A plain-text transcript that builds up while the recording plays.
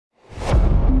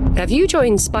Have you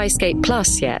joined Spyscape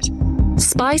Plus yet?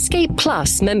 Spyscape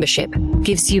Plus membership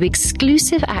gives you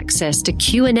exclusive access to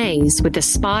Q&As with the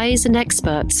spies and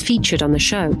experts featured on the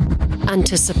show, and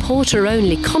to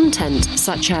supporter-only content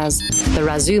such as The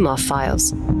Razumov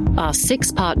Files, our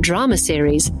 6-part drama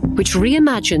series which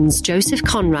reimagines Joseph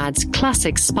Conrad's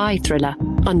classic spy thriller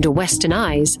Under Western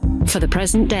Eyes for the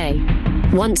present day.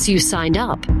 Once you signed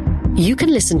up, you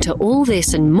can listen to all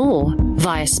this and more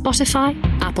via Spotify,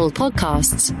 Apple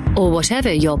Podcasts, or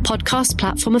whatever your podcast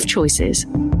platform of choice is.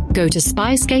 Go to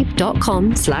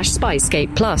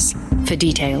spyscape.com/Spyscape Plus for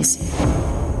details.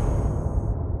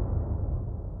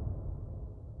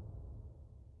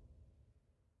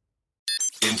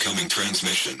 Incoming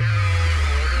transmission.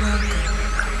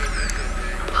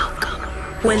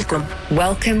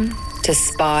 Welcome to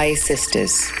Spy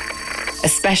Sisters, a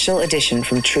special edition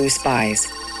from True Spies,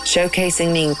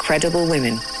 showcasing the incredible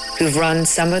women who've run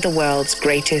some of the world's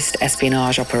greatest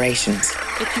espionage operations.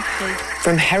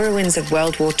 From heroines of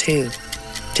World War II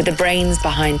to the brains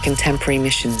behind contemporary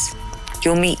missions,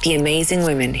 you'll meet the amazing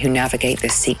women who navigate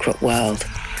this secret world.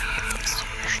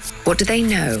 What do they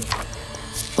know?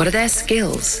 What are their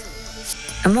skills?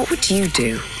 And what would you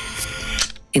do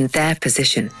in their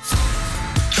position?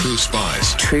 True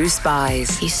Spies. True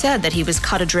Spies. He said that he was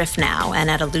cut adrift now and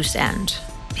at a loose end.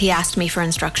 He asked me for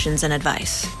instructions and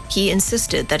advice. He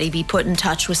insisted that he be put in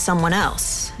touch with someone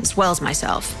else, as well as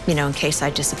myself, in case I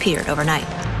disappeared overnight.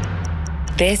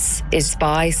 This is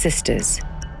Spy Sisters.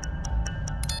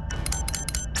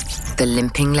 The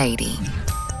Limping Lady.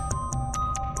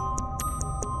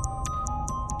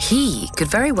 He could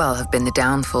very well have been the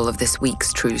downfall of this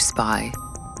week's True Spy,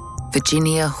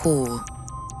 Virginia Hall.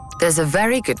 There's a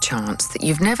very good chance that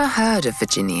you've never heard of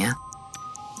Virginia,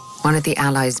 one of the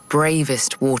Allies'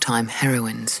 bravest wartime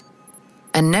heroines.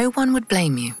 And no one would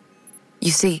blame you.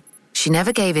 You see, she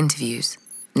never gave interviews,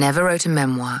 never wrote a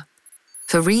memoir.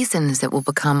 For reasons that will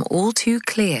become all too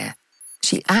clear,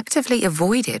 she actively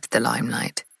avoided the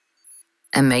limelight.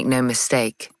 And make no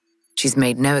mistake, she's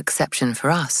made no exception for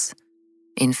us.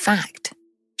 In fact,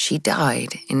 she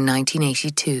died in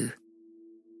 1982.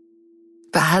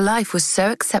 But her life was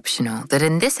so exceptional that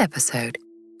in this episode,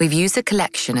 we've used a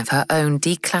collection of her own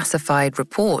declassified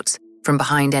reports from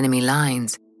behind enemy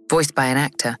lines, voiced by an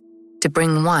actor, to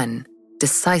bring one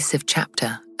decisive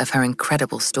chapter of her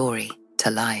incredible story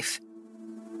to life.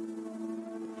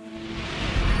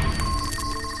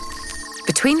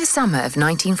 Between the summer of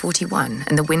 1941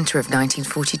 and the winter of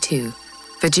 1942,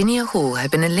 Virginia Hall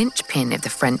had been a linchpin of the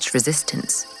French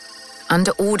resistance.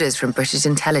 Under orders from British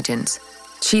intelligence,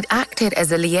 she'd acted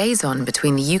as a liaison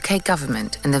between the UK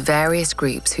government and the various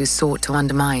groups who sought to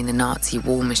undermine the Nazi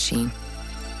war machine.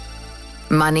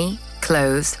 Money,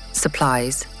 clothes,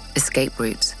 supplies, escape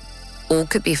routes, all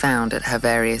could be found at her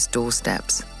various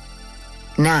doorsteps.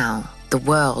 Now, the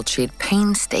world she had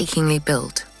painstakingly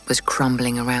built was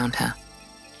crumbling around her.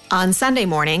 On Sunday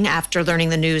morning, after learning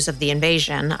the news of the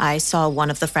invasion, I saw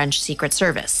one of the French Secret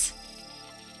Service.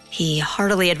 He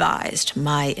heartily advised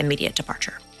my immediate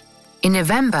departure. In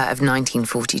November of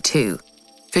 1942,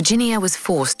 Virginia was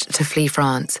forced to flee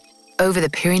France over the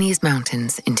Pyrenees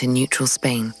Mountains into neutral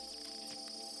Spain.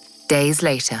 Days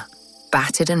later,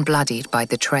 battered and bloodied by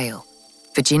the trail,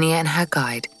 Virginia and her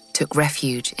guide took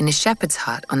refuge in a shepherd's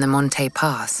hut on the Monte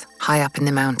Pass, high up in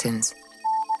the mountains.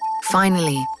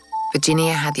 Finally,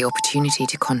 Virginia had the opportunity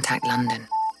to contact London.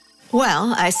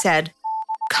 Well, I said,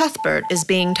 Cuthbert is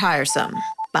being tiresome,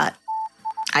 but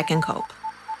I can cope.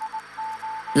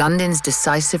 London's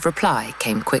decisive reply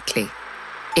came quickly.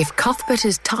 If Cuthbert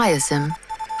is tiresome,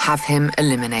 have him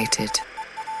eliminated.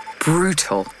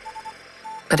 Brutal.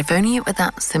 But if only it were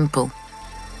that simple.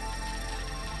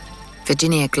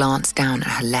 Virginia glanced down at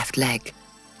her left leg.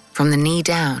 From the knee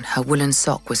down, her woolen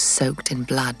sock was soaked in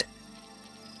blood.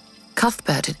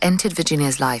 Cuthbert had entered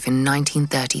Virginia's life in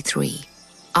 1933,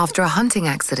 after a hunting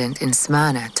accident in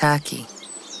Smyrna, Turkey.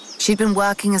 She'd been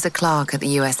working as a clerk at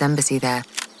the US Embassy there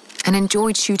and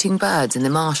enjoyed shooting birds in the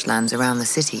marshlands around the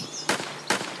city.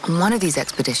 On one of these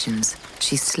expeditions,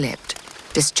 she slipped,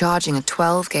 discharging a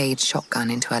 12-gauge shotgun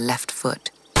into her left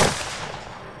foot.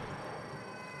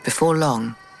 Before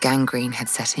long, gangrene had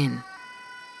set in.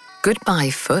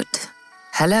 Goodbye, foot.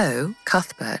 Hello,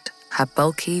 Cuthbert, her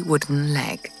bulky wooden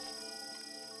leg.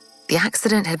 The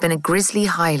accident had been a grisly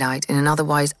highlight in an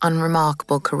otherwise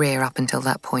unremarkable career up until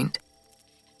that point.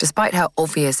 Despite her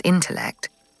obvious intellect,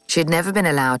 she had never been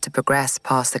allowed to progress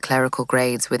past the clerical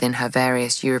grades within her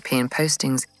various European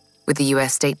postings with the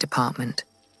US State Department.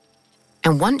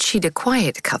 And once she'd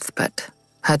acquired Cuthbert,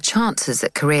 her chances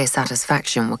at career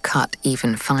satisfaction were cut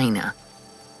even finer.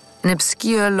 An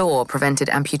obscure law prevented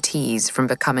amputees from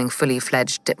becoming fully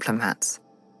fledged diplomats.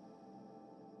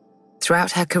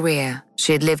 Throughout her career,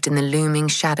 she had lived in the looming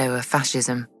shadow of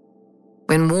fascism.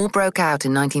 When war broke out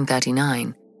in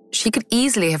 1939, she could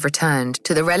easily have returned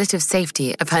to the relative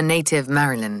safety of her native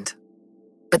Maryland.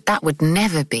 But that would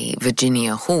never be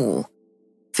Virginia Hall.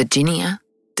 Virginia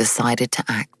decided to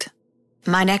act.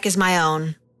 My neck is my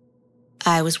own.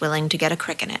 I was willing to get a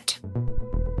crick in it.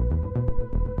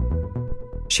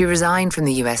 She resigned from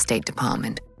the US State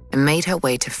Department and made her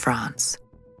way to France.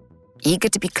 Eager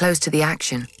to be close to the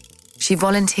action, she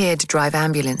volunteered to drive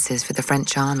ambulances for the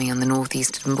French army on the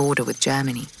northeastern border with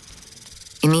Germany.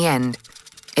 In the end,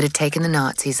 it had taken the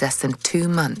Nazis less than 2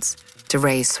 months to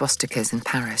raise swastikas in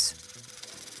Paris.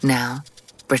 Now,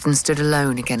 Britain stood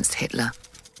alone against Hitler.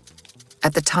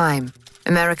 At the time,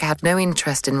 America had no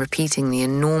interest in repeating the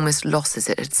enormous losses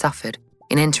it had suffered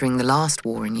in entering the last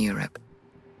war in Europe.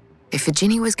 If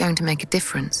Virginia was going to make a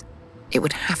difference, it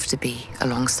would have to be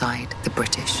alongside the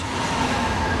British.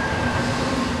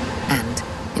 And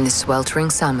in the sweltering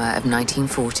summer of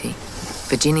 1940,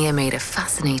 Virginia made a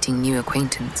fascinating new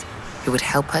acquaintance who would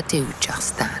help her do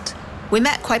just that. We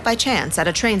met quite by chance at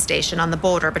a train station on the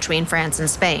border between France and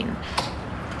Spain.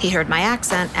 He heard my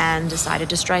accent and decided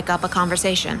to strike up a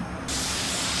conversation.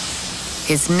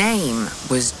 His name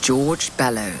was George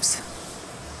Bellows,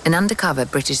 an undercover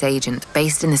British agent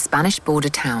based in the Spanish border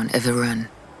town of Irun.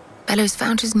 Bellows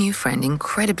found his new friend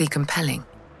incredibly compelling.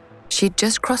 She had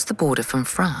just crossed the border from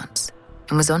France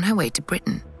and was on her way to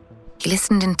Britain. He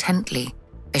listened intently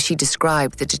as she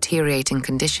described the deteriorating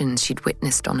conditions she'd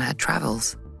witnessed on her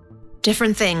travels.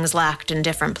 Different things lacked in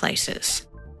different places.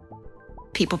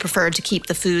 People preferred to keep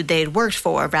the food they'd worked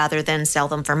for rather than sell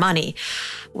them for money,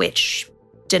 which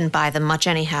didn't buy them much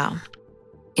anyhow.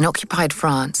 In occupied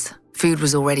France, food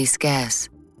was already scarce.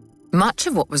 Much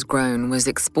of what was grown was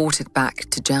exported back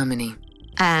to Germany.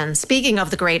 And speaking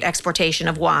of the great exportation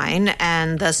of wine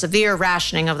and the severe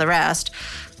rationing of the rest,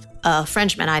 a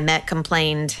Frenchman I met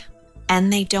complained,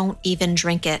 and they don't even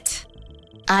drink it.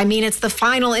 I mean, it's the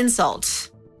final insult.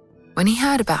 When he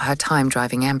heard about her time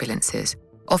driving ambulances,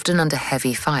 often under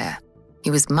heavy fire,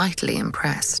 he was mightily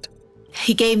impressed.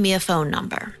 He gave me a phone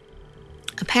number.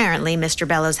 Apparently, Mr.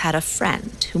 Bellows had a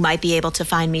friend who might be able to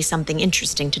find me something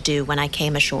interesting to do when I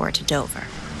came ashore to Dover.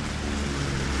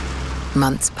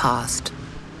 Months passed.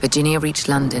 Virginia reached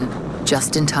London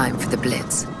just in time for the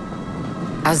Blitz.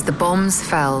 As the bombs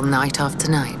fell night after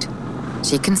night,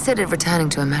 she considered returning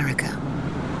to America.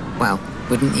 Well,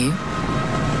 wouldn't you?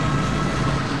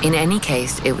 In any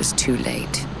case, it was too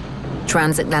late.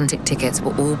 Transatlantic tickets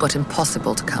were all but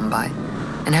impossible to come by,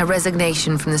 and her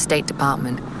resignation from the State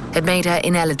Department had made her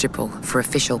ineligible for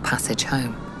official passage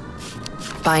home.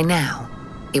 By now,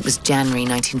 it was January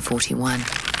 1941.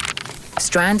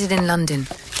 Stranded in London,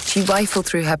 she rifled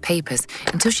through her papers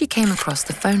until she came across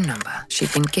the phone number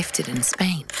she'd been gifted in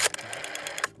Spain.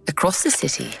 Across the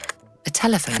city, a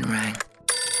telephone rang.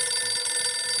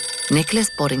 Nicholas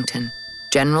Boddington,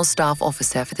 General Staff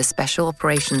Officer for the Special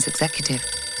Operations Executive,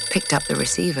 picked up the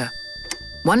receiver.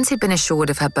 Once he'd been assured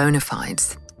of her bona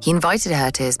fides, he invited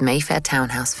her to his Mayfair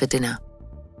townhouse for dinner.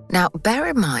 Now, bear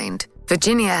in mind,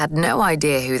 Virginia had no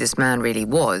idea who this man really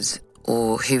was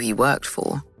or who he worked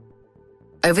for.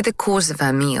 Over the course of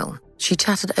her meal, she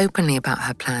chatted openly about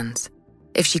her plans.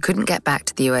 If she couldn't get back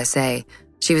to the USA,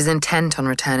 she was intent on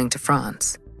returning to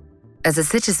France. As a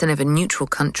citizen of a neutral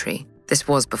country, this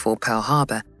was before Pearl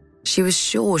Harbor, she was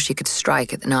sure she could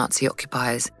strike at the Nazi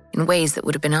occupiers in ways that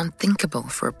would have been unthinkable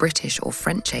for a British or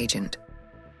French agent.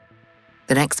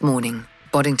 The next morning,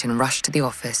 Boddington rushed to the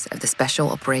office of the Special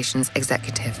Operations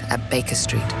Executive at Baker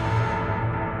Street.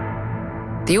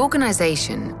 The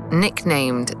organization,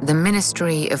 nicknamed the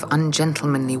Ministry of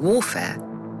Ungentlemanly Warfare,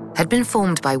 had been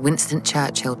formed by Winston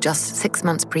Churchill just 6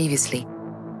 months previously.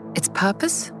 Its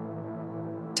purpose?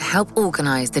 To help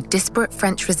organize the disparate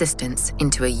French resistance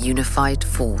into a unified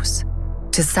force,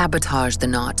 to sabotage the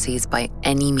Nazis by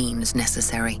any means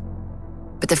necessary.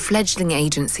 But the fledgling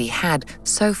agency had,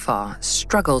 so far,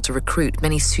 struggled to recruit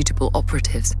many suitable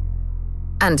operatives.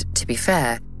 And, to be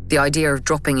fair, the idea of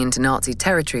dropping into Nazi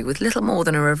territory with little more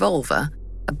than a revolver,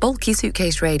 a bulky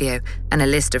suitcase radio, and a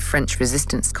list of French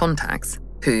resistance contacts,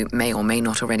 who may or may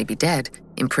not already be dead,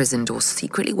 imprisoned or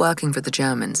secretly working for the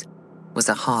Germans, was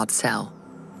a hard sell.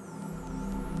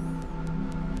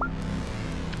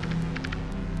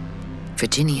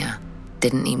 Virginia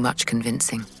didn't need much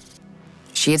convincing.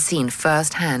 She had seen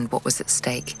firsthand what was at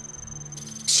stake.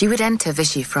 She would enter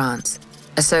Vichy France,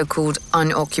 a so-called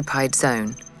unoccupied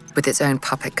zone with its own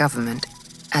puppet government,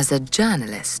 as a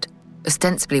journalist,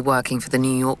 ostensibly working for the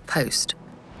New York Post.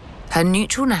 Her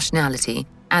neutral nationality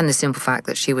and the simple fact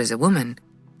that she was a woman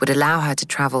would allow her to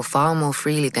travel far more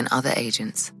freely than other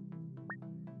agents.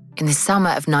 In the summer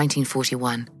of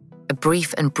 1941, a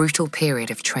brief and brutal period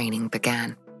of training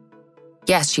began.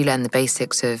 Yes, she learned the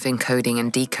basics of encoding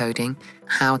and decoding,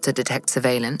 how to detect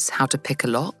surveillance, how to pick a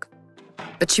lock.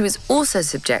 But she was also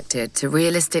subjected to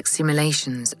realistic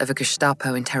simulations of a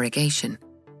Gestapo interrogation,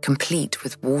 complete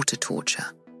with water torture.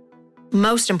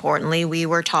 Most importantly, we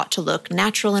were taught to look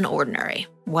natural and ordinary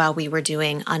while we were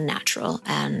doing unnatural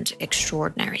and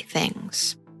extraordinary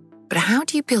things. But how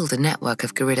do you build a network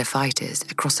of guerrilla fighters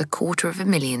across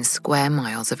 250,000 square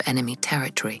miles of enemy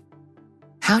territory?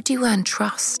 How do you earn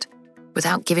trust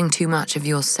without giving too much of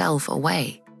yourself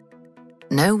away?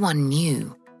 No one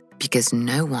knew because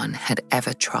no one had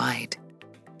ever tried.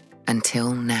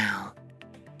 Until now.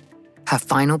 Her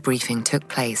final briefing took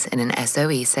place in an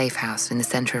SOE safe house in the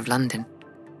centre of London.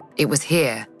 It was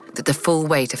here that the full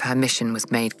weight of her mission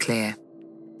was made clear.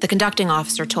 The conducting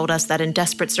officer told us that in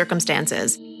desperate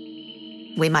circumstances,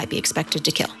 we might be expected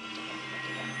to kill.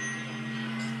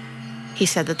 He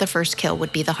said that the first kill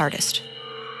would be the hardest.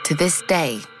 To this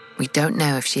day, we don't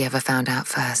know if she ever found out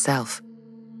for herself.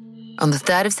 On the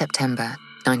 3rd of September,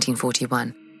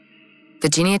 1941,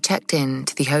 Virginia checked in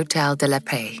to the Hôtel de la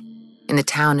Paix in the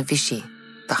town of Vichy,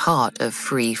 the heart of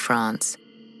Free France.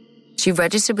 She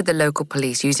registered with the local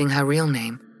police using her real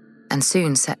name and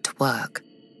soon set to work.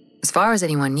 As far as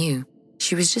anyone knew,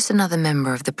 she was just another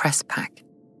member of the press pack.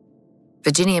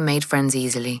 Virginia made friends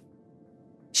easily.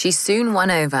 She soon won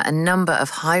over a number of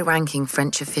high-ranking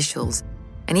French officials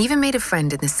and even made a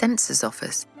friend in the census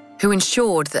office who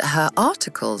ensured that her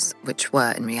articles, which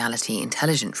were in reality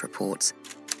intelligence reports,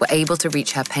 were able to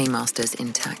reach her paymasters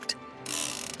intact.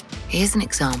 Here's an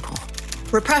example.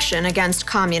 Repression against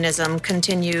communism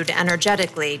continued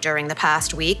energetically during the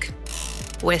past week,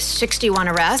 with 61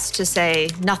 arrests, to say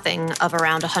nothing of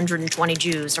around 120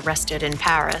 Jews arrested in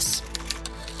Paris.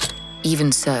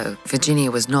 Even so,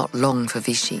 Virginia was not long for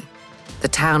Vichy. The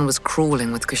town was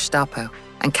crawling with Gestapo,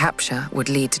 and capture would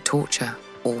lead to torture,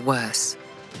 or worse.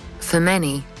 For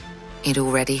many, it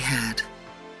already had.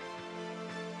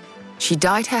 She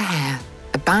dyed her hair,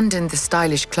 abandoned the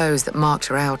stylish clothes that marked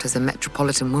her out as a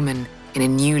metropolitan woman in a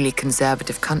newly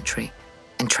conservative country,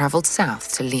 and travelled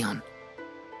south to Lyon.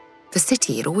 The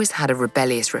city had always had a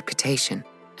rebellious reputation,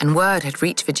 and word had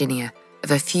reached Virginia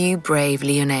of a few brave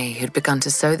Lyonnais who'd begun to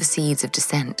sow the seeds of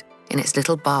dissent in its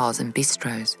little bars and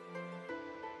bistros.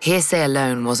 Hearsay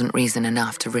alone wasn't reason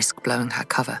enough to risk blowing her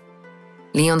cover.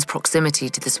 Lyon's proximity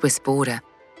to the Swiss border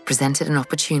presented an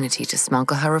opportunity to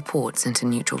smuggle her reports into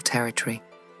neutral territory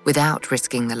without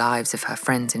risking the lives of her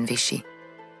friends in Vichy.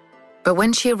 But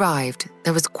when she arrived,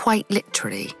 there was quite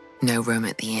literally no room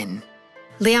at the inn.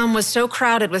 Lyon was so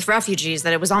crowded with refugees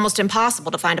that it was almost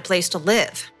impossible to find a place to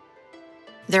live.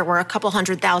 There were a couple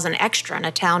 100,000 extra in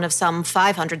a town of some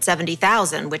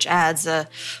 570,000, which adds a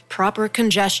proper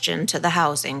congestion to the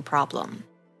housing problem.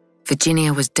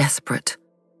 Virginia was desperate.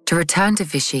 To return to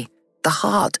Vichy, the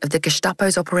heart of the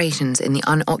Gestapo's operations in the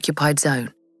unoccupied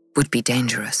zone, would be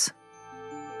dangerous.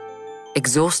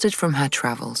 Exhausted from her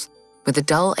travels, with a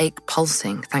dull ache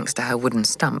pulsing thanks to her wooden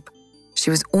stump, she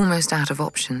was almost out of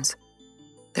options.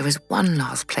 There was one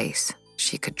last place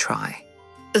she could try.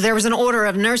 There was an order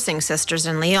of nursing sisters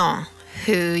in Lyon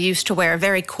who used to wear a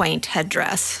very quaint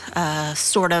headdress, a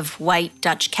sort of white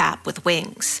Dutch cap with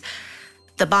wings.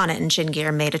 The bonnet and chin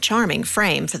gear made a charming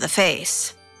frame for the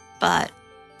face, but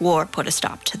war put a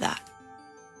stop to that.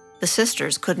 The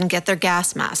sisters couldn't get their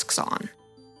gas masks on.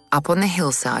 Up on the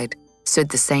hillside stood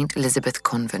the St. Elizabeth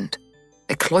Convent,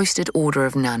 a cloistered order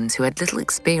of nuns who had little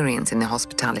experience in the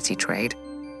hospitality trade.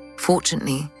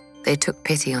 Fortunately, they took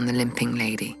pity on the Limping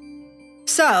Lady.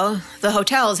 So, the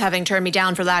hotels having turned me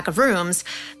down for lack of rooms,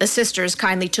 the sisters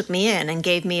kindly took me in and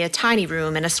gave me a tiny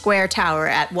room in a square tower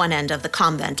at one end of the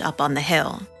convent up on the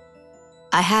hill.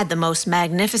 I had the most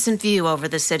magnificent view over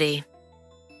the city,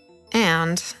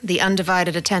 and the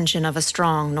undivided attention of a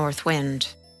strong north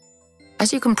wind.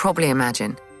 As you can probably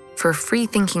imagine, for a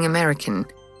free-thinking American,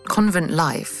 convent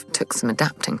life took some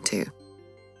adapting to.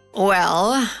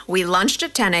 Well, we lunched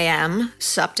at 10 a.m.,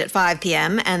 supped at 5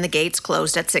 p.m., and the gates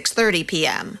closed at 6:30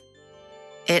 p.m.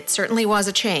 It certainly was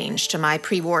a change to my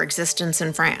pre-war existence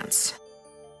in France.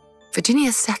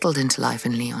 Virginia settled into life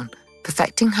in Lyon,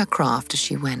 perfecting her craft as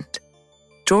she went.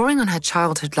 Drawing on her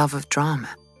childhood love of drama,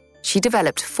 she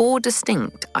developed 4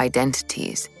 distinct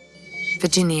identities: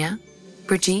 Virginia,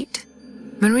 Brigitte,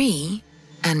 Marie,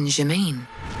 and Germaine.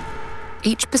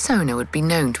 Each persona would be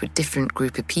known to a different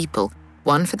group of people,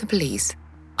 one for the police,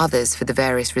 others for the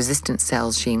various resistance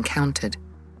cells she encountered.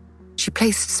 she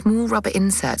placed small rubber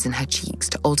inserts in her cheeks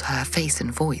to alter her face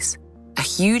and voice. A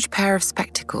huge pair of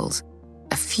spectacles,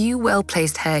 a few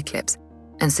well-placed hair clips,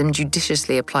 and some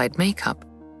judiciously applied makeup.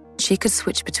 She could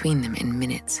switch between them in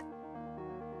minutes.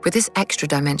 With this extra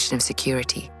dimension of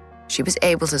security, she was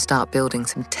able to start building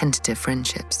some tentative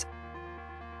friendships.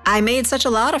 I made such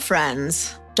a lot of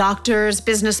friends. Doctors,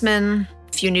 businessmen,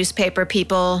 a few newspaper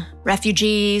people,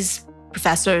 refugees,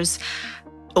 professors.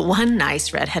 One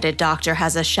nice redheaded doctor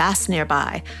has a chasse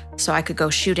nearby, so I could go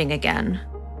shooting again.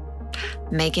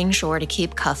 Making sure to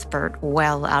keep Cuthbert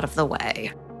well out of the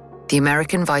way. The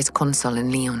American vice consul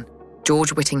in Lyon,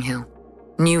 George Whittinghill,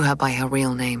 knew her by her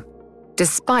real name.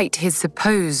 Despite his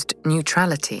supposed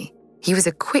neutrality, he was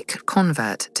a quick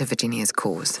convert to Virginia's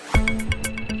cause.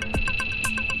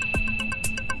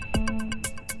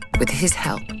 With his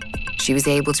help, she was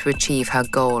able to achieve her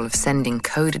goal of sending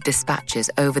coded dispatches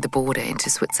over the border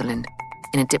into Switzerland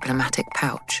in a diplomatic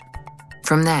pouch.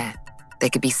 From there, they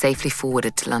could be safely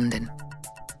forwarded to London.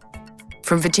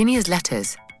 From Virginia's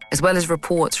letters, as well as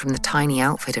reports from the tiny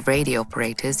outfit of radio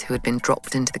operators who had been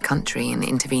dropped into the country in the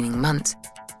intervening months,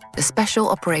 the Special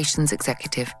Operations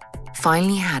Executive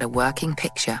finally had a working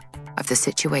picture of the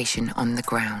situation on the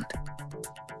ground.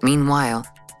 Meanwhile,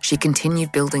 she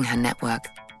continued building her network,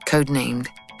 codenamed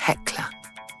Hecla.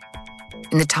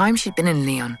 In the time she'd been in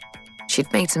Lyon,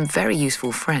 she'd made some very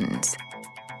useful friends.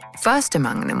 First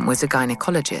among them was a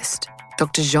gynecologist,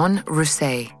 Dr. Jean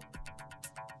Rousset.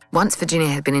 Once Virginia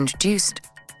had been introduced,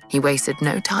 he wasted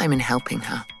no time in helping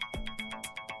her.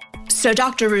 So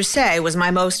Dr. Rousset was my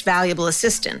most valuable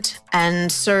assistant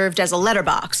and served as a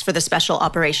letterbox for the Special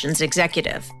Operations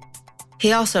Executive.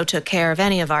 He also took care of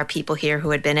any of our people here who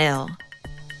had been ill.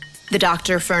 The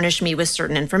doctor furnished me with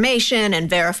certain information and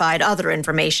verified other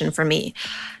information for me.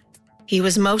 He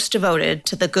was most devoted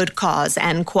to the good cause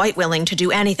and quite willing to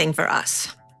do anything for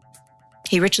us.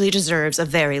 He richly deserves a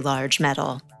very large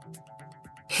medal.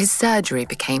 His surgery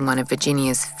became one of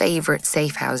Virginia's favorite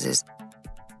safe houses.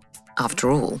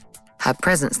 After all, her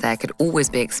presence there could always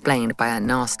be explained by a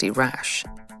nasty rash.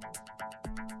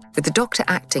 With the doctor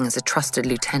acting as a trusted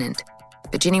lieutenant,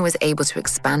 Virginia was able to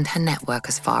expand her network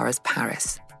as far as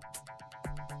Paris.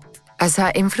 As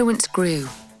her influence grew,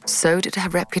 so did her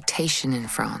reputation in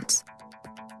France.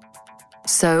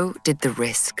 So did the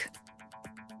risk.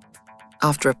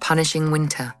 After a punishing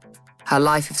winter, her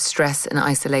life of stress and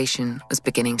isolation was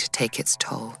beginning to take its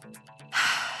toll.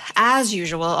 As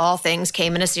usual, all things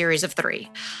came in a series of 3.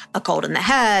 A cold in the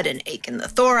head, an ache in the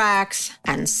thorax,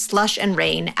 and slush and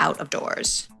rain out of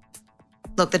doors.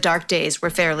 Look, the dark days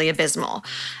were fairly abysmal,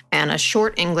 and a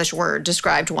short English word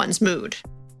described one's mood.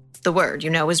 The word,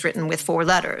 is written with 4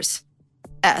 letters.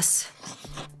 S-H-I-T.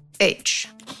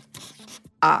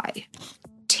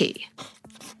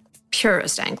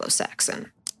 Purest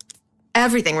Anglo-Saxon.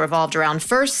 Everything revolved around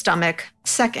first, stomach,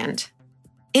 second,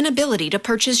 inability to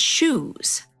purchase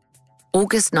shoes.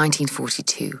 August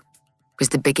 1942 was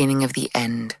the beginning of the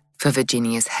end for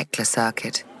Virginia's Hecla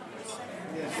circuit.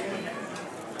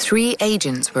 3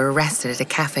 agents were arrested at a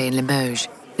cafe in Limoges,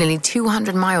 nearly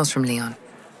 200 miles from Lyon.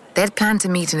 They had planned to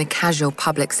meet in a casual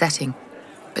public setting,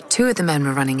 but 2 of the men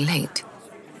were running late.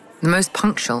 The most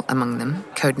punctual among them,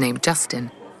 codenamed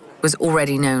Justin, was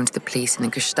already known to the police and the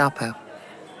Gestapo.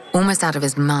 Almost out of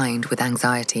his mind with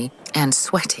anxiety and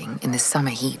sweating in the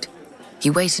summer heat, he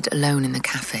waited alone in the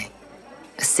cafe,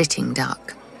 a sitting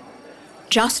duck.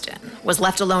 Justin was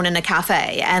left alone in a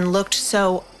cafe and looked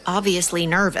so obviously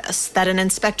nervous that an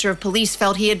inspector of police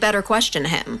felt he had better question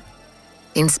him.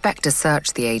 The inspector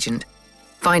searched the agent,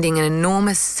 finding an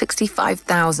enormous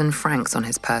 65,000 francs on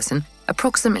his person,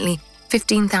 approximately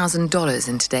 $15,000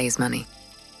 in today's money.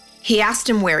 He asked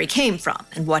him where he came from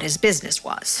and what his business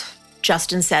was.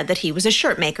 Justin said that he was a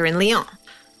shirt maker in Lyon.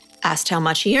 Asked how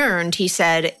much he earned, he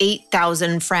said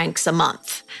 8,000 francs a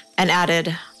month, and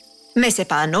added, "Mais c'est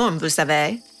pas énorme, vous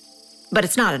savez." But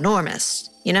it's not enormous,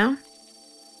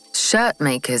 Shirt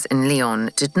makers in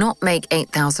Lyon did not make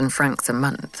 8,000 francs a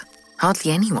month.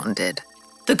 Hardly anyone did.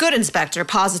 The good inspector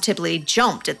positively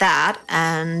jumped at that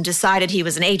and decided he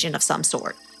was an agent of some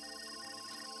sort.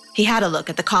 He had a look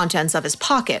at the contents of his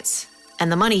pockets,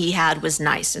 and the money he had was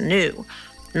nice and new,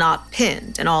 not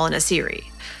pinned and all in a series.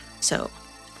 So,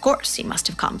 of course, he must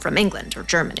have come from England or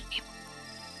Germany.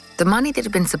 The money that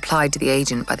had been supplied to the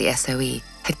agent by the SOE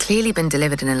had clearly been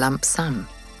delivered in a lump sum.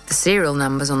 The serial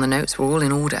numbers on the notes were all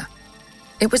in order.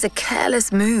 It was a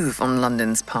careless move on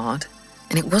London's part,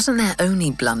 and it wasn't their only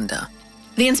blunder.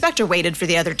 The inspector waited for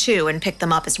the other 2 and picked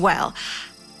them up as well.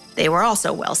 They were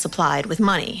also well supplied with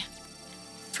money.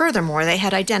 Furthermore, they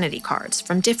had identity cards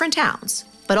from different towns,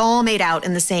 but all made out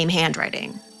in the same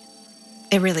handwriting.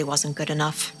 It really wasn't good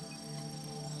enough.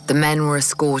 The men were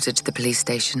escorted to the police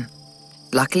station.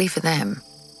 Luckily for them,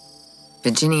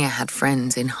 Virginia had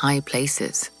friends in high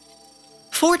places.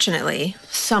 Fortunately,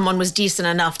 someone was decent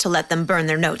enough to let them burn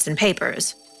their notes and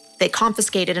papers. They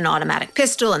confiscated an automatic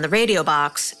pistol and the radio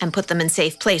box and put them in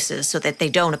safe places so that they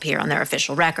don't appear on their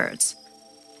official records.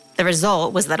 The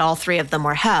result was that all three of them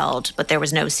were held, but there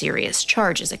was no serious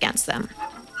charges against them.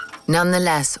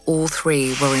 Nonetheless, all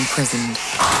three were imprisoned.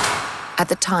 At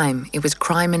the time, it was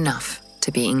crime enough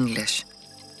to be English.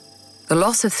 The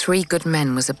loss of 3 good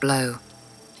men was a blow,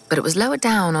 but it was lower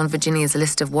down on Virginia's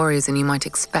list of worries than you might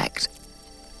expect.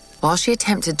 While she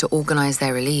attempted to organize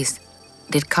their release,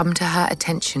 it had come to her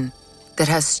attention that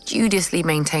her studiously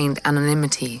maintained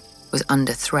anonymity was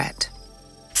under threat.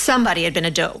 Somebody had been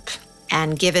a dope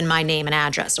and given my name and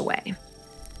address away.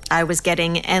 I was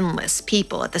getting endless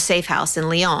people at the safe house in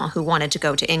Lyon who wanted to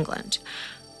go to England.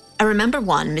 I remember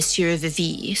one, Monsieur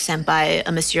Vivy, sent by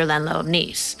a Monsieur Lenlow of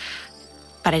Nice,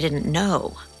 but I didn't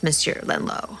know Monsieur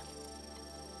Lenlow.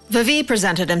 Vivy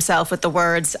presented himself with the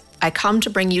words, "I come to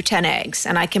bring you 10 eggs,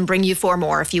 and I can bring you 4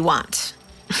 more if you want."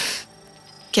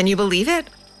 Can you believe it?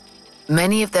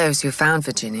 Many of those who found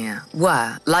Virginia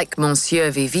were, like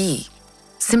Monsieur Vivy,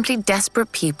 simply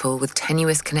desperate people with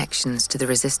tenuous connections to the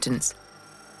resistance.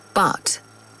 But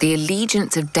the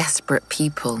allegiance of desperate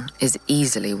people is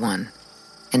easily won,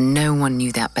 and no one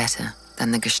knew that better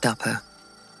than the Gestapo.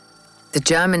 The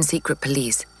German secret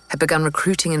police had begun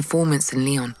recruiting informants in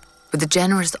Lyon with a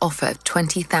generous offer of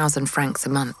 20,000 francs a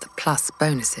month plus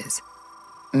bonuses.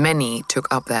 Many took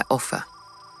up their offer.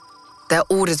 Their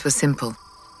orders were simple.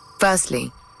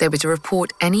 Firstly, they were to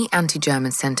report any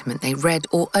anti-German sentiment they read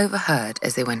or overheard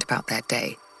as they went about their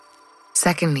day.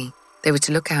 Secondly, they were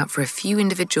to look out for a few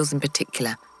individuals in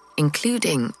particular,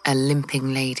 including a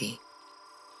limping lady.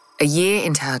 A year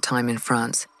into her time in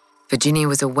France, Virginia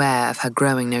was aware of her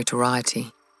growing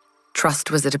notoriety. Trust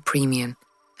was at a premium,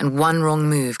 and one wrong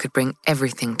move could bring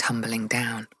everything tumbling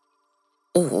down.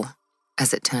 Or,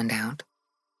 as it turned out,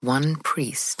 one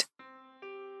priest.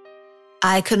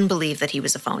 I couldn't believe that he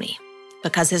was a phony,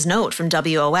 because his note from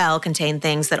WOL contained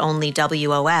things that only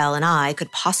WOL and I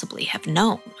could possibly have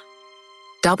known.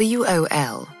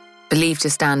 WOL, believed to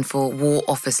stand for War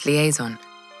Office Liaison,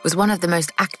 was one of the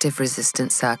most active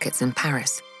resistance circuits in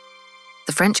Paris.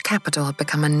 The French capital had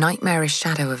become a nightmarish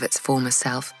shadow of its former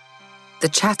self. The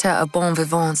chatter of bon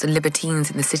vivants and libertines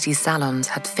in the city's salons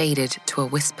had faded to a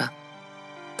whisper.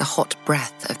 The hot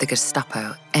breath of the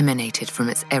Gestapo emanated from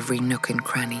its every nook and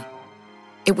cranny.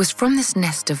 It was from this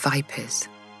nest of vipers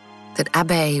that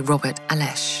Abbé Robert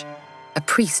Alèche, a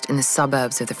priest in the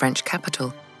suburbs of the French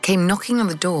capital, came knocking on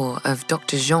the door of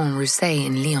Dr. Jean Rousset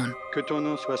in Lyon.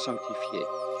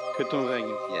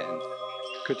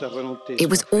 It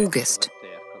was August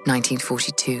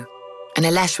 1942, and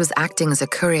Alèche was acting as a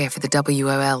courier for the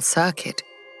WOL circuit,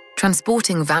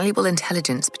 transporting valuable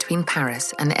intelligence between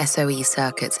Paris and the SOE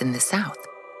circuits in the south.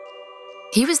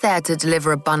 He was there to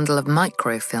deliver a bundle of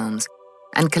microfilms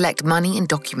and collect money and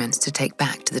documents to take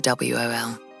back to the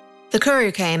WOL. The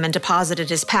courier came and deposited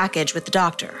his package with the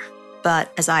doctor,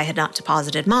 but as I had not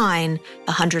deposited mine,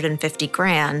 150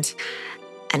 grand,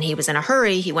 and he was in a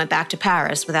hurry, he went back to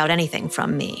Paris without anything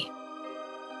from me.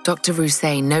 Dr.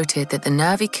 Rousset noted that the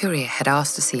nervy courier had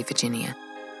asked to see Virginia,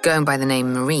 going by the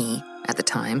name Marie at the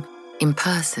time, in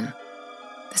person.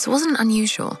 This wasn't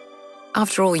unusual.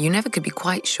 After all, you never could be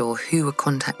quite sure who a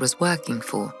contact was working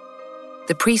for.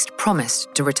 The priest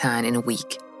promised to return in a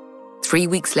week. 3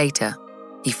 weeks later,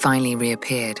 he finally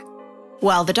reappeared.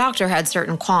 Well, the doctor had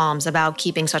certain qualms about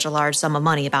keeping such a large sum of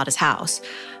money about his house,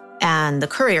 and the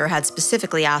courier had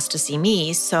specifically asked to see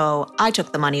me, so I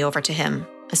took the money over to him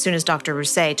as soon as Dr.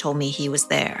 Rousset told me he was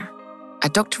there.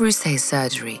 At Dr. Rousset's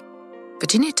surgery,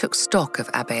 Virginia took stock of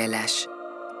Abbé Alèche.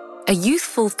 A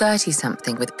youthful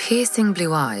 30-something with piercing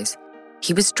blue eyes,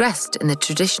 he was dressed in the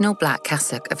traditional black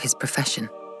cassock of his profession.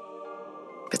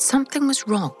 But something was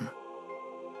wrong.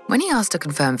 When he asked to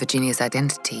confirm Virginia's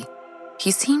identity,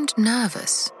 he seemed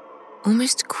nervous,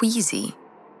 almost queasy.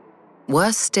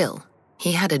 Worse still,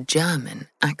 he had a German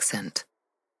accent.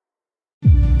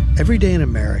 Every day in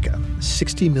America,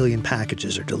 60 million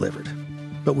packages are delivered,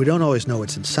 but we don't always know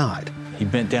what's inside. He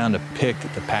bent down to pick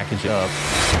the package up.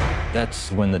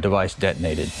 That's when the device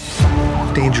detonated.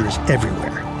 Danger is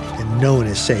everywhere, and no one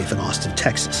is safe in Austin,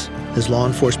 Texas, as law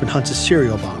enforcement hunts a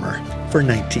serial bomber for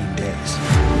 19 days.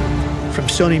 From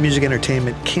Sony Music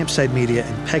Entertainment, Campside Media,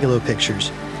 and Pegalo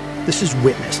Pictures, this is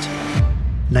Witnessed.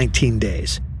 19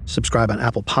 Days. Subscribe on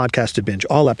Apple Podcasts to binge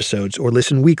all episodes or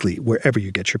listen weekly wherever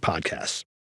you get your podcasts.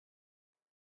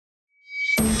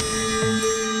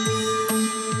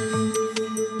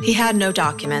 He had no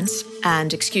documents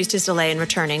and excused his delay in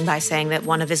returning by saying that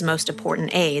one of his most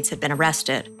important aides had been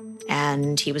arrested,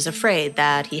 and he was afraid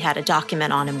that he had a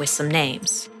document on him with some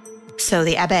names. So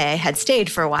the abbé had stayed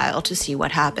for a while to see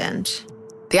what happened.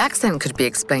 The accent could be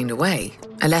explained away.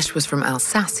 Alesh was from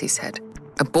Alsace, he said,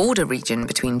 a border region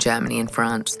between Germany and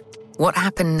France. What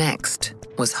happened next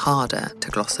was harder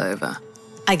to gloss over.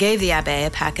 I gave the abbé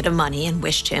a packet of money and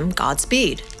wished him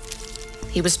Godspeed.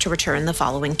 He was to return the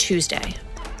following Tuesday.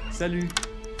 Salut.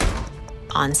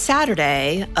 On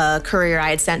Saturday, a courier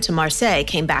I had sent to Marseille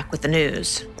came back with the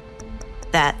news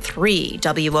that 3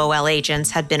 WOL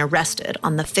agents had been arrested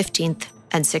on the 15th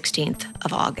and 16th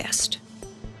of August.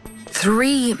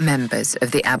 3 members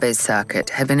of the Abbé's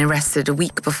circuit had been arrested a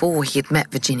week before he had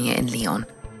met Virginia in Lyon.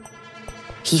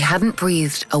 He hadn't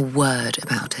breathed a word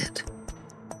about it.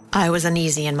 I was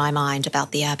uneasy in my mind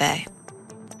about the abbé.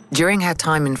 During her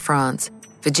time in France,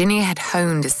 Virginia had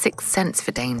honed a sixth sense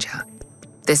for danger.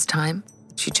 This time,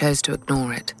 she chose to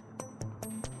ignore it.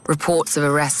 Reports of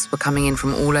arrests were coming in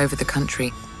from all over the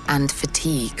country, and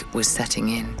fatigue was setting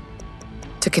in.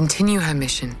 To continue her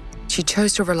mission, she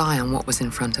chose to rely on what was in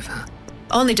front of her.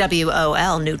 Only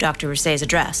WOL knew Dr. Rousset's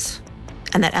address,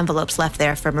 and that envelopes left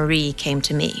there for Marie came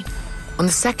to me. On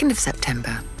the 2nd of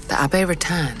September, the abbé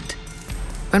returned.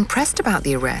 When pressed about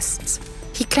the arrests,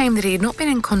 he claimed that he had not been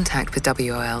in contact with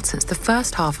WOL since the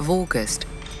first half of August,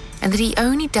 and that he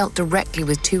only dealt directly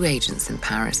with 2 agents in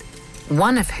Paris,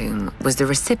 one of whom was the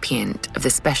recipient of the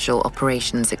Special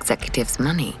Operations Executive's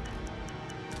money.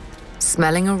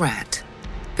 Smelling a rat,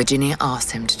 Virginia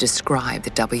asked him to describe the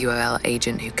WOL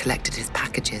agent who collected his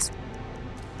packages.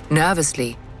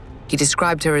 Nervously, he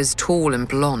described her as tall and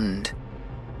blonde.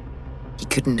 He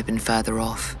couldn't have been further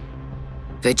off.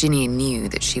 Virginia knew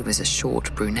that she was a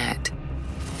short brunette.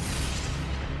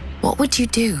 What would you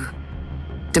do?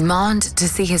 Demand to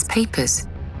see his papers?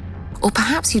 Or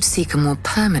perhaps you'd seek a more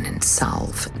permanent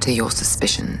salve to your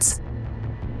suspicions.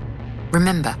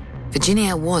 Remember,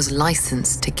 Virginia was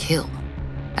licensed to kill.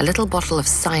 A little bottle of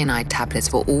cyanide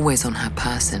tablets were always on her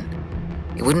person.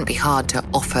 It wouldn't be hard to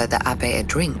offer the abbé a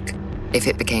drink if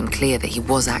it became clear that he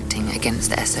was acting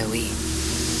against the SOE.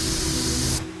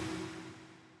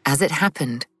 As it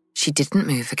happened, she didn't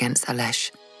move against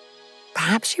Alesh.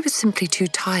 Perhaps she was simply too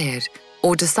tired,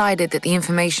 or decided that the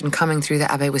information coming through the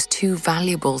abbé was too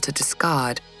valuable to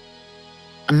discard.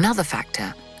 Another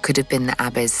factor could have been the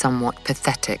abbé's somewhat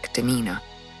pathetic demeanor.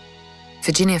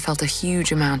 Virginia felt a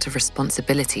huge amount of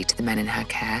responsibility to the men in her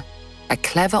care. A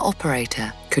clever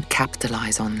operator could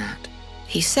capitalize on that.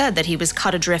 He said that he was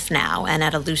cut adrift now and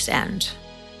at a loose end.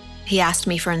 He asked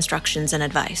me for instructions and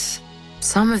advice.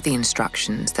 Some of the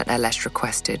instructions that Alesh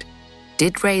requested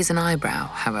did raise an eyebrow,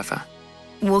 however.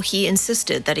 Well, he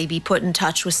insisted that he be put in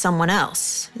touch with someone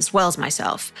else, as well as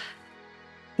myself.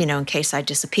 In case I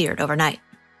disappeared overnight.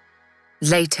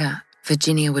 Later,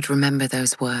 Virginia would remember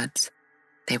those words.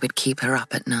 They would keep her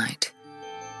up at night.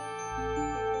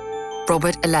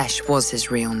 Robert Alesh was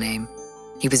his real name.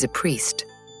 He was a priest.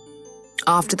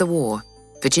 After the war,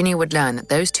 Virginia would learn that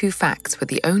those 2 facts were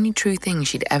the only true things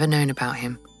she'd ever known about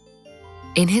him.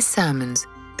 In his sermons,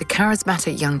 the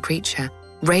charismatic young preacher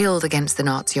railed against the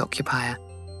Nazi occupier.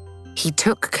 He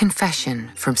took confession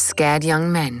from scared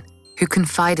young men who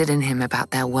confided in him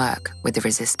about their work with the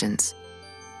resistance.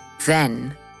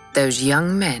 Then, those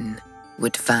young men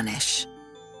would vanish.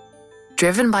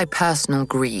 Driven by personal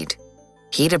greed,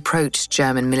 he'd approached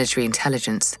German military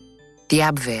intelligence, the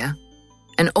Abwehr,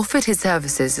 and offered his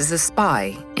services as a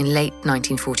spy in late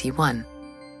 1941.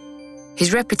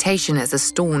 His reputation as a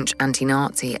staunch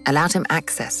anti-Nazi allowed him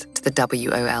access to the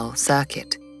WOL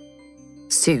circuit.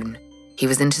 Soon, he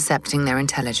was intercepting their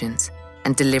intelligence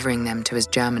and delivering them to his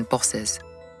German bosses.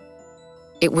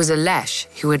 It was Alesh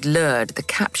who had lured the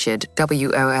captured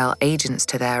WOL agents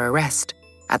to their arrest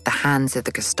at the hands of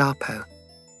the Gestapo.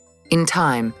 In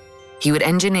time, he would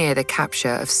engineer the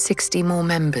capture of 60 more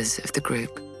members of the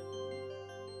group.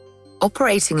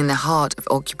 Operating in the heart of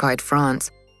occupied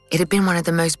France, it had been one of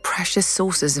the most precious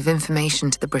sources of information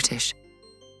to the British.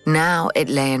 Now it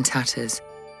lay in tatters,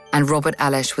 and Robert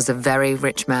Alesh was a very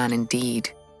rich man indeed.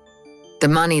 The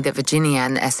money that Virginia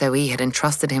and the SOE had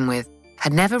entrusted him with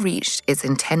had never reached its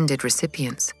intended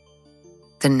recipients.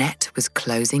 The net was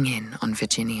closing in on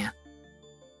Virginia.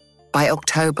 By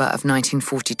October of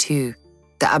 1942,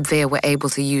 the Abwehr were able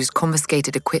to use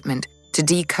confiscated equipment to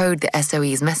decode the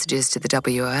SOE's messages to the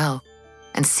WOL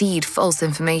and seed false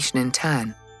information in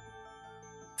turn.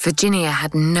 Virginia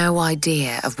had no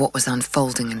idea of what was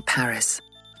unfolding in Paris.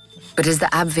 But as the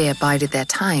Abwehr bided their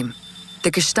time, The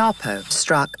Gestapo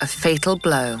struck a fatal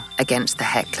blow against the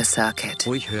Heckler circuit.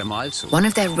 One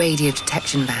of their radio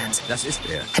detection vans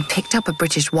had picked up a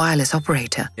British wireless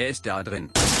operator.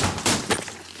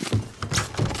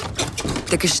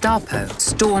 The Gestapo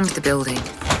stormed the building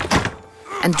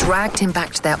and dragged him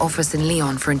back to their office in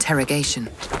Lyon for interrogation.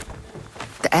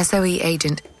 The SOE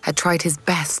agent had tried his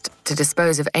best to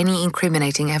dispose of any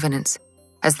incriminating evidence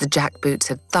as the jackboots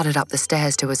had thudded up the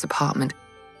stairs to his apartment,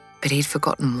 but he'd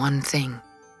forgotten one thing: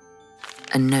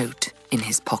 a note in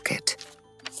his pocket.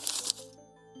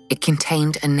 It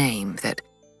contained a name that,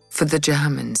 for the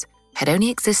Germans, had only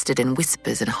existed in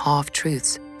whispers and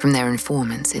half-truths from their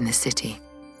informants in the city.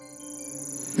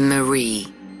 Marie,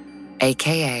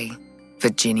 aka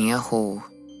Virginia Hall.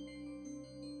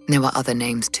 There were other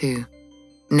names too,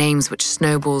 names which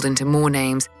snowballed into more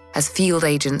names as field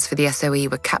agents for the SOE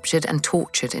were captured and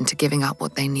tortured into giving up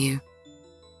what they knew.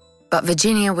 But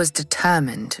Virginia was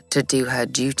determined to do her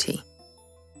duty.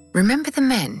 Remember the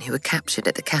men who were captured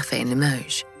at the cafe in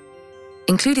Limoges,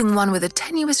 including one with a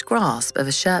tenuous grasp of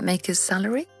a shirtmaker's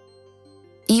salary?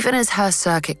 Even as her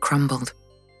circuit crumbled,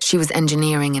 she was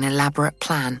engineering an elaborate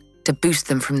plan to boost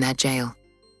them from their jail.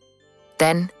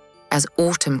 Then, as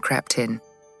autumn crept in,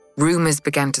 rumors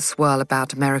began to swirl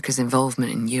about America's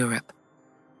involvement in Europe.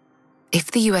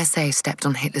 If the USA stepped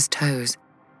on Hitler's toes,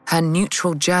 her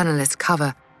neutral journalist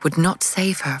cover would not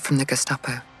save her from the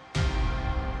Gestapo.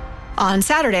 On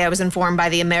Saturday, I was informed by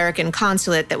the American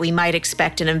consulate that we might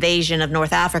expect an invasion of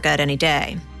North Africa at any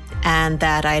day, and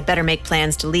that I had better make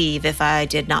plans to leave if I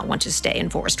did not want to stay in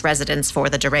forced residence for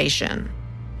the duration.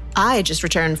 I had just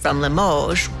returned from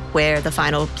Limoges, where the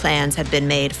final plans had been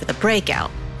made for the breakout,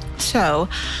 so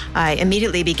I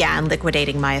immediately began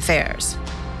liquidating my affairs.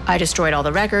 I destroyed all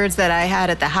the records that I had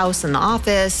at the house and the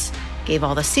office, gave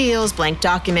all the seals, blank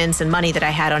documents, and money that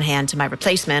I had on hand to my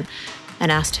replacement,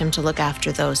 and asked him to look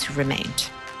after those who remained.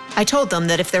 I told them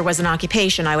that if there was an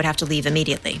occupation, I would have to leave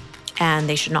immediately, and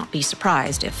they should not be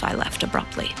surprised if I left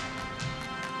abruptly.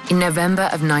 In November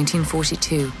of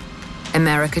 1942,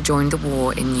 America joined the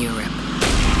war in Europe.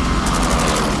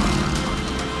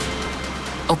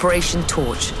 Operation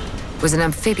Torch was an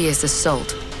amphibious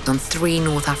assault on 3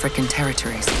 North African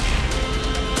territories.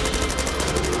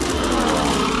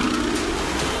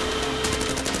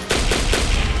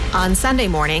 On Sunday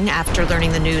morning, after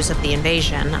learning the news of the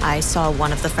invasion, I saw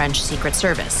one of the French Secret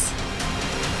Service.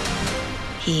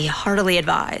 He heartily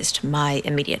advised my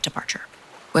immediate departure.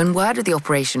 When word of the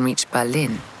operation reached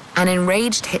Berlin, an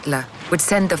enraged Hitler would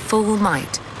send the full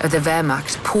might of the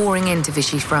Wehrmacht pouring into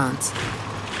Vichy France.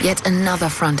 Yet another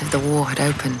front of the war had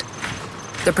opened.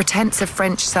 The pretense of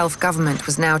French self-government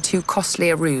was now too costly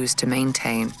a ruse to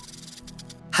maintain.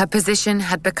 Her position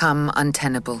had become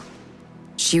untenable.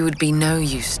 She would be no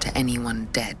use to anyone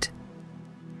dead.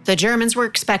 The Germans were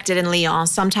expected in Lyon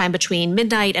sometime between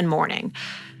midnight and morning.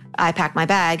 I packed my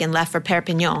bag and left for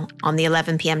Perpignan on the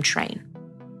 11 p.m. train.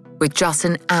 With just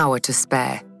an hour to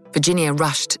spare, Virginia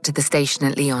rushed to the station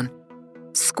at Lyon.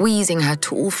 Squeezing her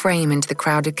tall frame into the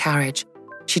crowded carriage,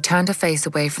 she turned her face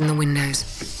away from the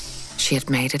windows. She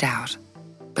had made it out,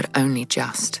 but only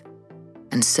just.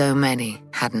 And so many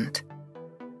hadn't.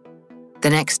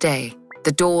 The next day,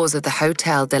 the doors of the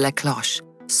Hotel de la Cloche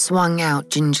swung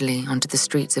out gingerly onto the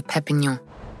streets of Perpignan.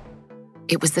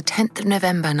 It was the 10th of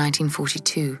November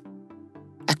 1942.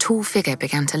 A tall figure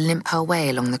began to limp her way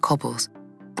along the cobbles,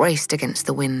 braced against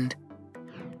the wind.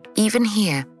 Even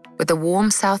here, where the warm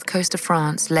south coast of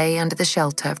France lay under the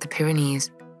shelter of the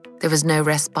Pyrenees, there was no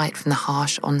respite from the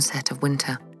harsh onset of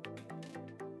winter.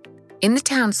 In the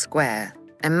town square,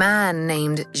 a man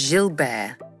named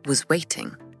Gilbert was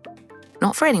waiting.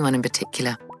 Not for anyone in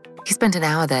particular. He spent an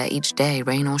hour there each day,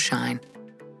 rain or shine.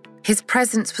 His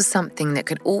presence was something that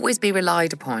could always be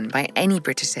relied upon by any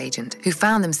British agent who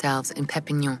found themselves in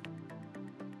Perpignan.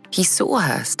 He saw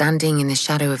her standing in the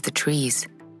shadow of the trees.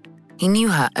 He knew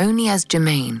her only as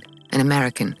Germaine, an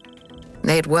American.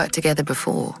 They had worked together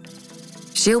before.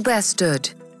 Gilbert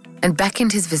stood and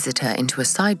beckoned his visitor into a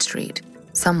side street,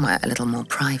 somewhere a little more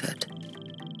private.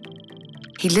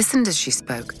 He listened as she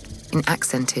spoke, in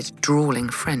accented, drawling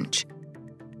French.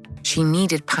 She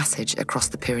needed passage across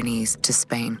the Pyrenees to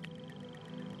Spain.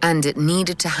 And it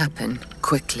needed to happen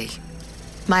quickly.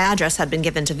 My address had been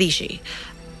given to Vichy.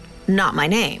 Not my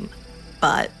name,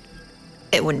 but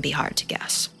it wouldn't be hard to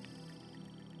guess.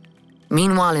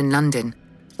 Meanwhile in London,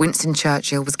 Winston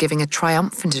Churchill was giving a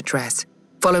triumphant address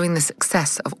following the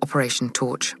success of Operation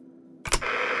Torch.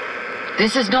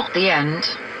 This is not the end.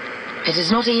 It is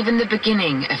not even the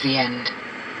beginning of the end.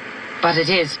 But it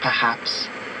is, perhaps,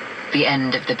 the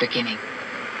end of the beginning.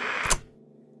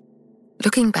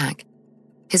 Looking back,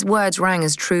 His words rang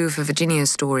as true for Virginia's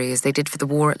story as they did for the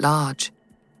war at large.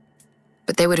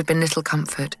 But they would have been little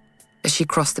comfort as she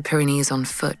crossed the Pyrenees on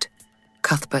foot,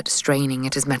 Cuthbert straining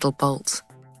at his metal bolts.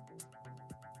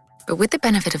 But with the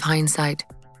benefit of hindsight,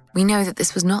 we know that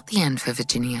this was not the end for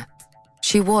Virginia.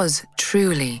 She was,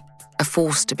 truly, a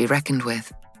force to be reckoned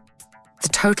with. The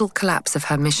total collapse of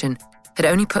her mission had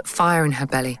only put fire in her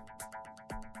belly.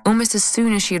 Almost as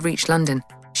soon as she had reached London,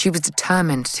 she was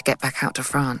determined to get back out to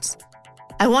France.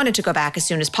 I wanted to go back as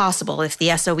soon as possible if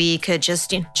the SOE could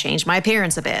just change my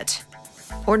appearance a bit.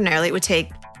 Ordinarily, it would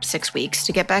take 6 weeks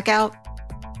to get back out.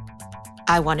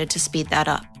 I wanted to speed that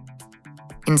up.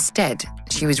 Instead,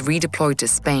 she was redeployed to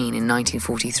Spain in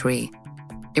 1943.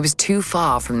 It was too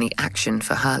far from the action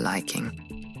for her liking.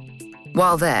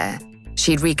 While there,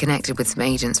 she'd reconnected with some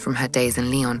agents from her days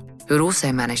in Lyon who had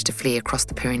also managed to flee across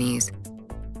the Pyrenees.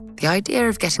 The idea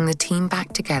of getting the team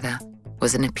back together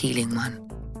was an appealing one.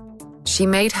 She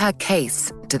made her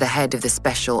case to the head of the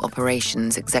Special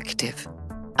Operations Executive.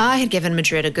 I had given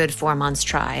Madrid a good 4 months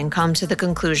try and come to the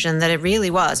conclusion that it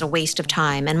really was a waste of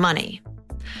time and money.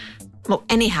 Well,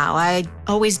 anyhow, I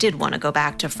always did want to go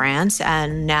back to France,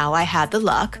 and now I had the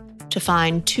luck to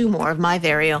find 2 more of my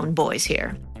very own boys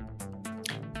here.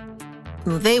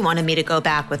 They wanted me to go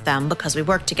back with them because we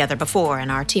worked together before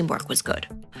and our teamwork was good.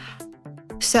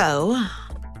 So,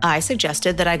 I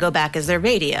suggested that I go back as their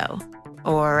radio,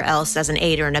 or else as an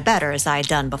aider and abetter as I had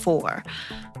done before.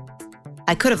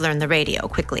 I could have learned the radio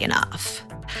quickly enough.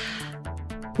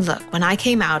 Look, when I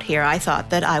came out here, I thought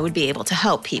that I would be able to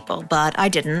help people, but I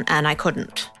didn't and I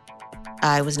couldn't.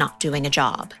 I was not doing a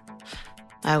job.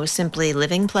 I was simply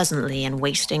living pleasantly and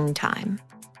wasting time.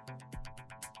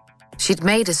 She'd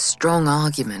made a strong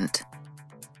argument.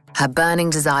 Her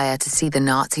burning desire to see the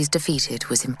Nazis defeated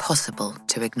was impossible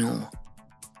to ignore.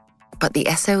 But the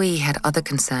SOE had other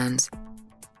concerns.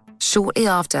 Shortly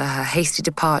after her hasty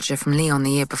departure from Lyon the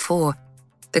year before,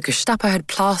 the Gestapo had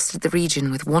plastered the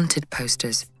region with wanted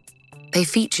posters. They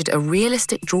featured a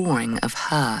realistic drawing of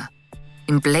her,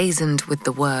 emblazoned with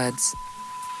the words,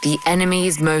 "The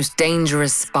enemy's most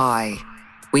dangerous spy.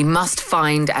 We must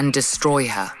find and destroy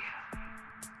her."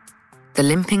 The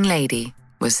Limping Lady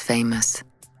was famous.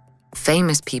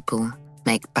 Famous people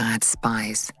make bad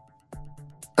spies.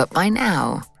 But by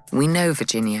now, we know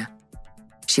Virginia.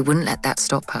 She wouldn't let that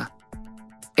stop her.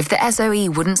 If the SOE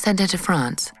wouldn't send her to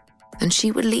France, then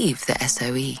she would leave the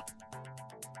SOE.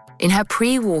 In her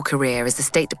pre-war career as a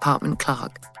State Department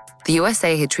clerk, the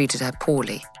USA had treated her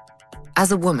poorly.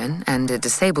 As a woman, and a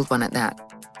disabled one at that,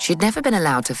 she had never been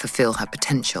allowed to fulfill her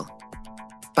potential.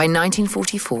 By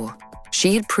 1944,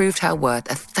 she had proved her worth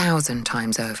 1,000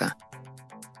 times over.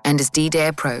 And as D-Day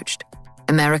approached,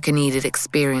 America needed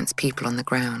experienced people on the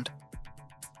ground.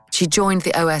 She joined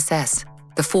the OSS,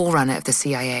 the forerunner of the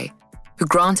CIA, who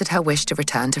granted her wish to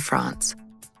return to France.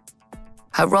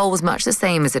 Her role was much the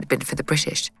same as it had been for the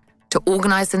British, to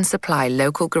organize and supply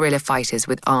local guerrilla fighters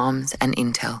with arms and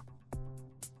intel.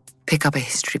 Pick up a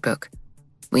history book.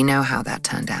 We know how that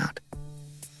turned out.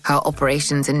 Her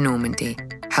operations in Normandy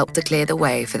helped to clear the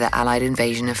way for the Allied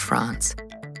invasion of France,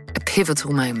 a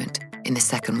pivotal moment in the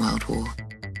Second World War.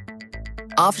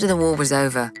 After the war was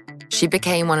over, she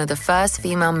became one of the first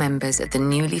female members of the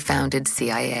newly founded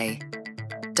CIA.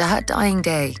 To her dying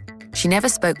day, she never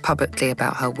spoke publicly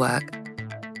about her work.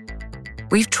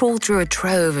 We've trawled through a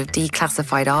trove of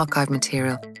declassified archive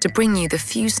material to bring you the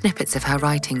few snippets of her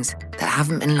writings that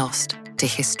haven't been lost to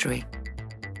history.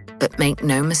 But make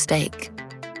no mistake,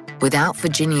 without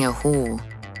Virginia Hall,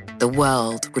 the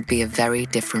world would be a very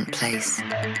different place.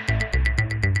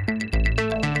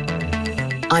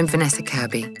 I'm Vanessa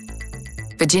Kirby.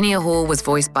 Virginia Hall was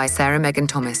voiced by Sarah Megan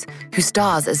Thomas, who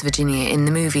stars as Virginia in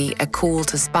the movie A Call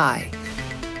to Spy.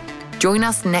 Join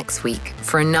us next week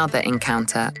for another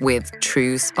encounter with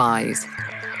true spies.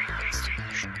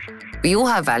 We all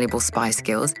have valuable spy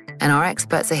skills, and our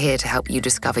experts are here to help you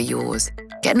discover yours.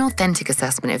 Get an authentic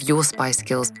assessment of your spy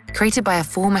skills created by a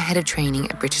former head of training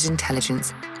at British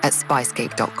Intelligence at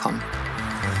spyscape.com.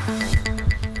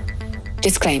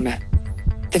 Disclaimer.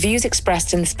 The views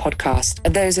expressed in this podcast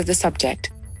are those of the subject.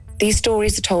 These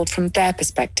stories are told from their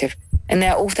perspective, and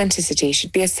their authenticity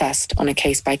should be assessed on a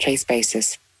case-by-case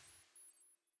basis.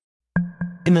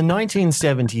 In the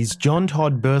 1970s, John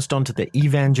Todd burst onto the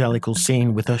evangelical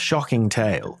scene with a shocking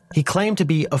tale. He claimed to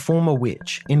be a former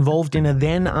witch, involved in a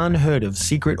then unheard-of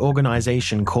secret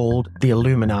organization called the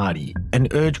Illuminati,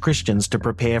 and urged Christians to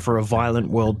prepare for a violent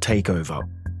world takeover.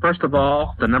 First of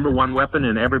all, the number one weapon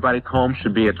in everybody's home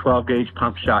should be a 12-gauge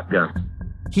pump shotgun.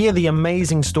 Hear the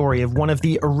amazing story of one of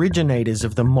the originators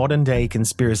of the modern-day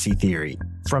conspiracy theory.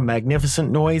 From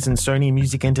Magnificent Noise and Sony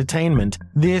Music Entertainment,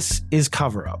 this is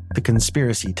Cover Up, the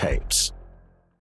conspiracy tapes.